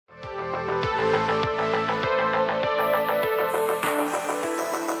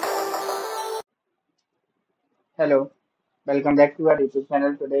Hello, welcome back to our YouTube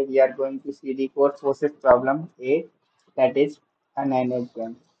channel. Today we are going to see the Codeforces problem A, that is a Nene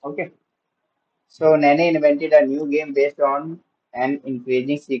game. Okay, so Nene invented a new game based on an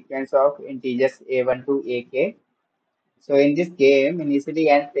increasing sequence of integers A1 to AK. So in this game, initially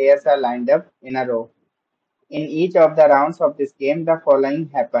n players are lined up in a row. In each of the rounds of this game, the following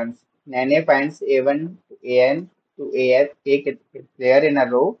happens. Nene finds A1 to AN to AS, a player in a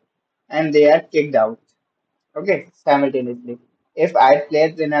row, and they are kicked out. Okay, simultaneously. If I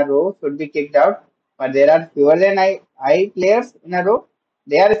players in a row should be kicked out, but there are fewer than I players in a row,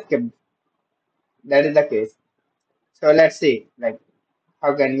 they are skipped. That is the case. So let's see, like,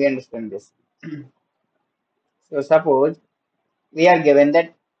 how can we understand this? So suppose we are given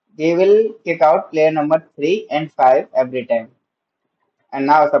that they will kick out player number 3 and 5 every time. And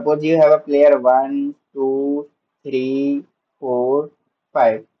now suppose you have a player 1, 2, 3, 4,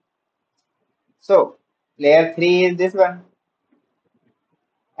 5. So player 3 is this one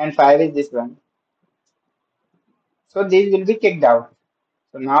and 5 is this one. So these will be kicked out.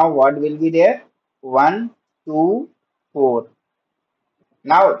 So now what will be there? 1, 2, 4.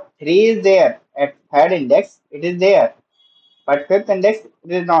 Now 3 is there at third index, it is there. But fifth index,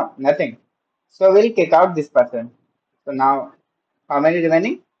 it is not, nothing. So we'll kick out this person. So now how many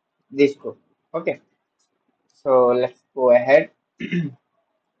remaining? These two. Okay. So let's go ahead.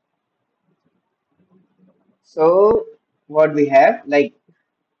 So what we have, like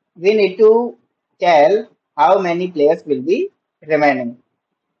we need to tell how many players will be remaining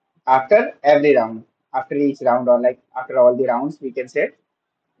after every round, after each round, or like after all the rounds, we can say.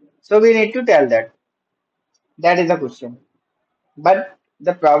 So we need to tell that. That is the question. But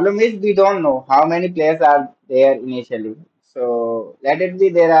the problem is we don't know how many players are there initially. So let it be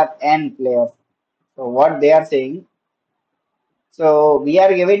there are n players. So what they are saying. So we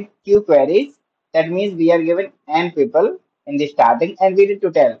are given q queries. That means we are given n people in the starting, and we need to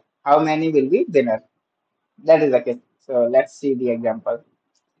tell how many will be winner. That is the case. So let's see the example.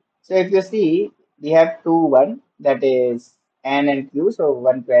 So if you see, we have two one, that is n and q. So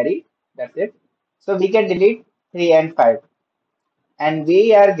one query. That's it. So we can delete 3 and 5. And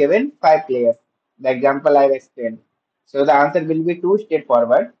we are given 5 players. The example I've explained. So the answer will be too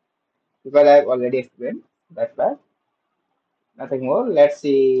straightforward because I've already explained. That's why. Nothing more. Let's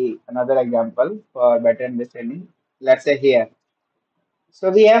see another example for better understanding. Let's say here.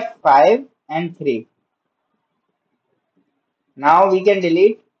 So we have 5 and 3. Now we can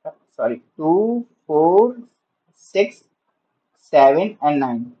delete, sorry, 2, 4, 6, 7, and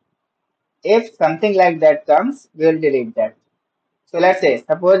 9. If something like that comes, we will delete that. So let's say,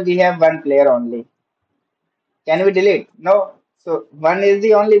 suppose we have one player only. Can we delete? No. So one is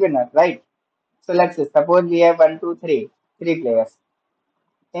the only winner, right? So let's say, suppose we have one, two, three players.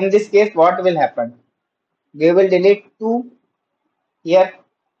 In this case, what will happen? We will delete two here,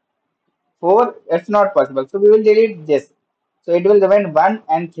 four. It's not possible. So we will delete this. So it will remain one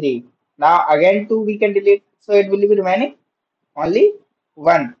and three. Now again two we can delete. So it will be remaining only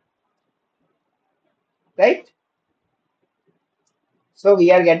one, right? So we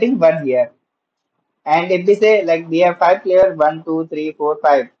are getting one here. And if we say like we have 5 players, one, two, three, four,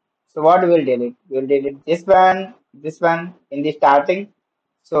 five. So what we will delete? We will delete this one in the starting.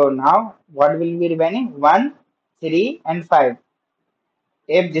 So now what will be remaining? 1, 3, and 5.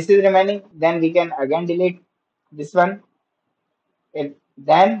 If this is remaining, then we can again delete this one. If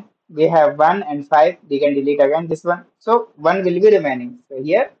then we have 1 and 5, we can delete again this one. So 1 will be remaining. So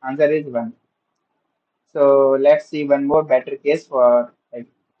here answer is 1. So let's see one more better case for like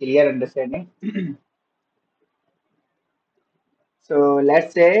clear understanding. So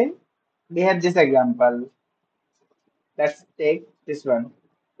let's say we have this example. Let's take this one.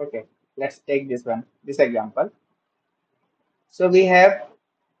 Okay, let's take this one, this example. So we have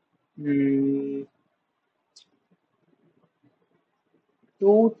mm,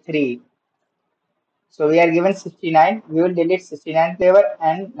 2, 3. So we are given 69. We will delete 69 player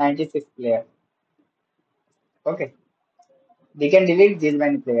and 96 player. Okay, we can delete these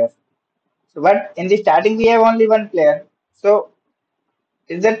many players. So but in the starting we have only one player. So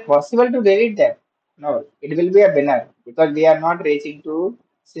is that possible to delete that? No, it will be a winner because we are not reaching to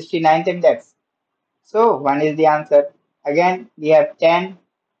 69th index. So 1 is the answer. Again, we have 10.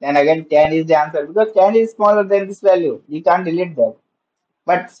 Then again 10 is the answer because 10 is smaller than this value. We can't delete that.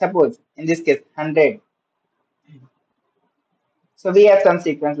 But suppose in this case 100. So we have some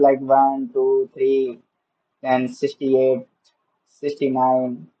sequence like 1, 2, 3, then 68,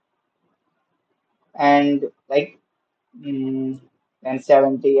 69, and like mm, then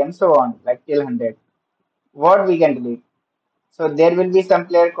 70 and so on, like till 100. What we can delete? So there will be some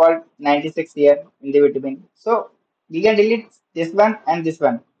player called 96 here in the between. So we can delete this one and this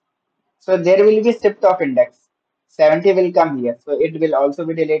one. So there will be shift of index. 70 will come here. So it will also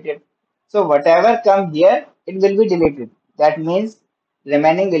be deleted. So whatever come here, it will be deleted. That means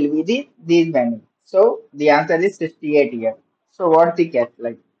remaining will be these many. So the answer is 68 here. So what the catch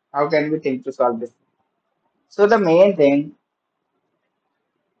like? How can we think to solve this? So the main thing,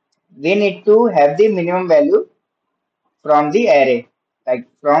 we need to have the minimum value from the array, like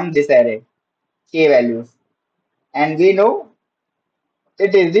from this array, k values. And we know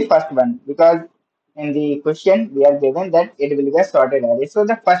it is the first one because in the question we are given that it will be a sorted array. So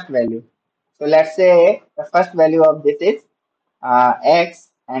the first value. So let's say the first value of this is x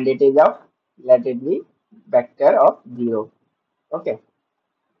and it is of, let it be vector of 0. Okay.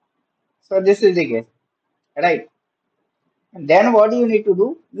 So this is the case, right? And then what you need to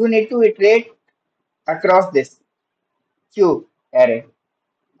do? You need to iterate across this Q array.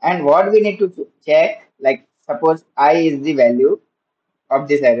 And what we need to check, like suppose I is the value of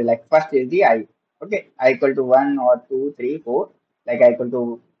this array, like first is the I. Okay, I equal to 1 or 2, 3, 4, like I equal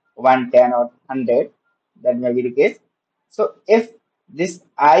to 1, 10 or 100, that may be the case. So if this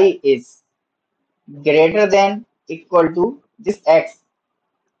I is greater than equal to this X,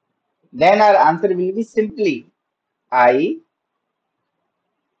 then our answer will be simply I,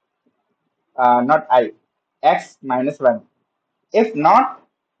 not I, X minus 1. If not,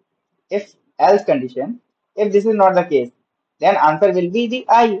 if else condition, if this is not the case, then answer will be the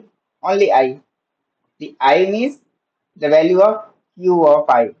I, only I. The I means the value of Q of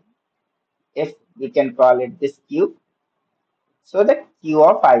I. If we can call it this Q, so the Q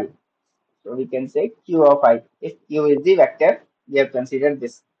of I. So we can say Q of I. If Q is the vector, we have considered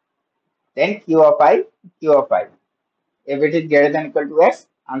this. Then Q of I, Q of I. If it is greater than equal to X,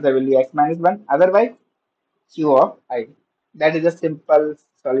 answer will be X minus 1. Otherwise, Q of I. That is a simple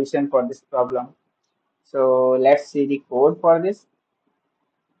solution for this problem. So let's see the code for this.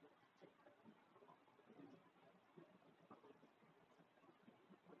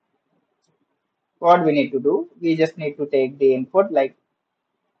 What we need to do, we just need to take the input like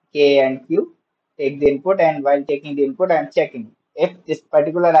K and Q, take the input, and while taking the input, I am checking if this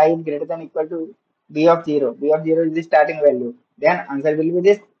particular I is greater than equal to B of 0. B of 0 is the starting value. Then answer will be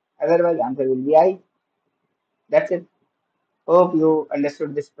this. Otherwise, answer will be I. That's it. Hope you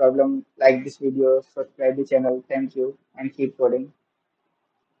understood this problem. Like this video, subscribe the channel. Thank you and keep coding.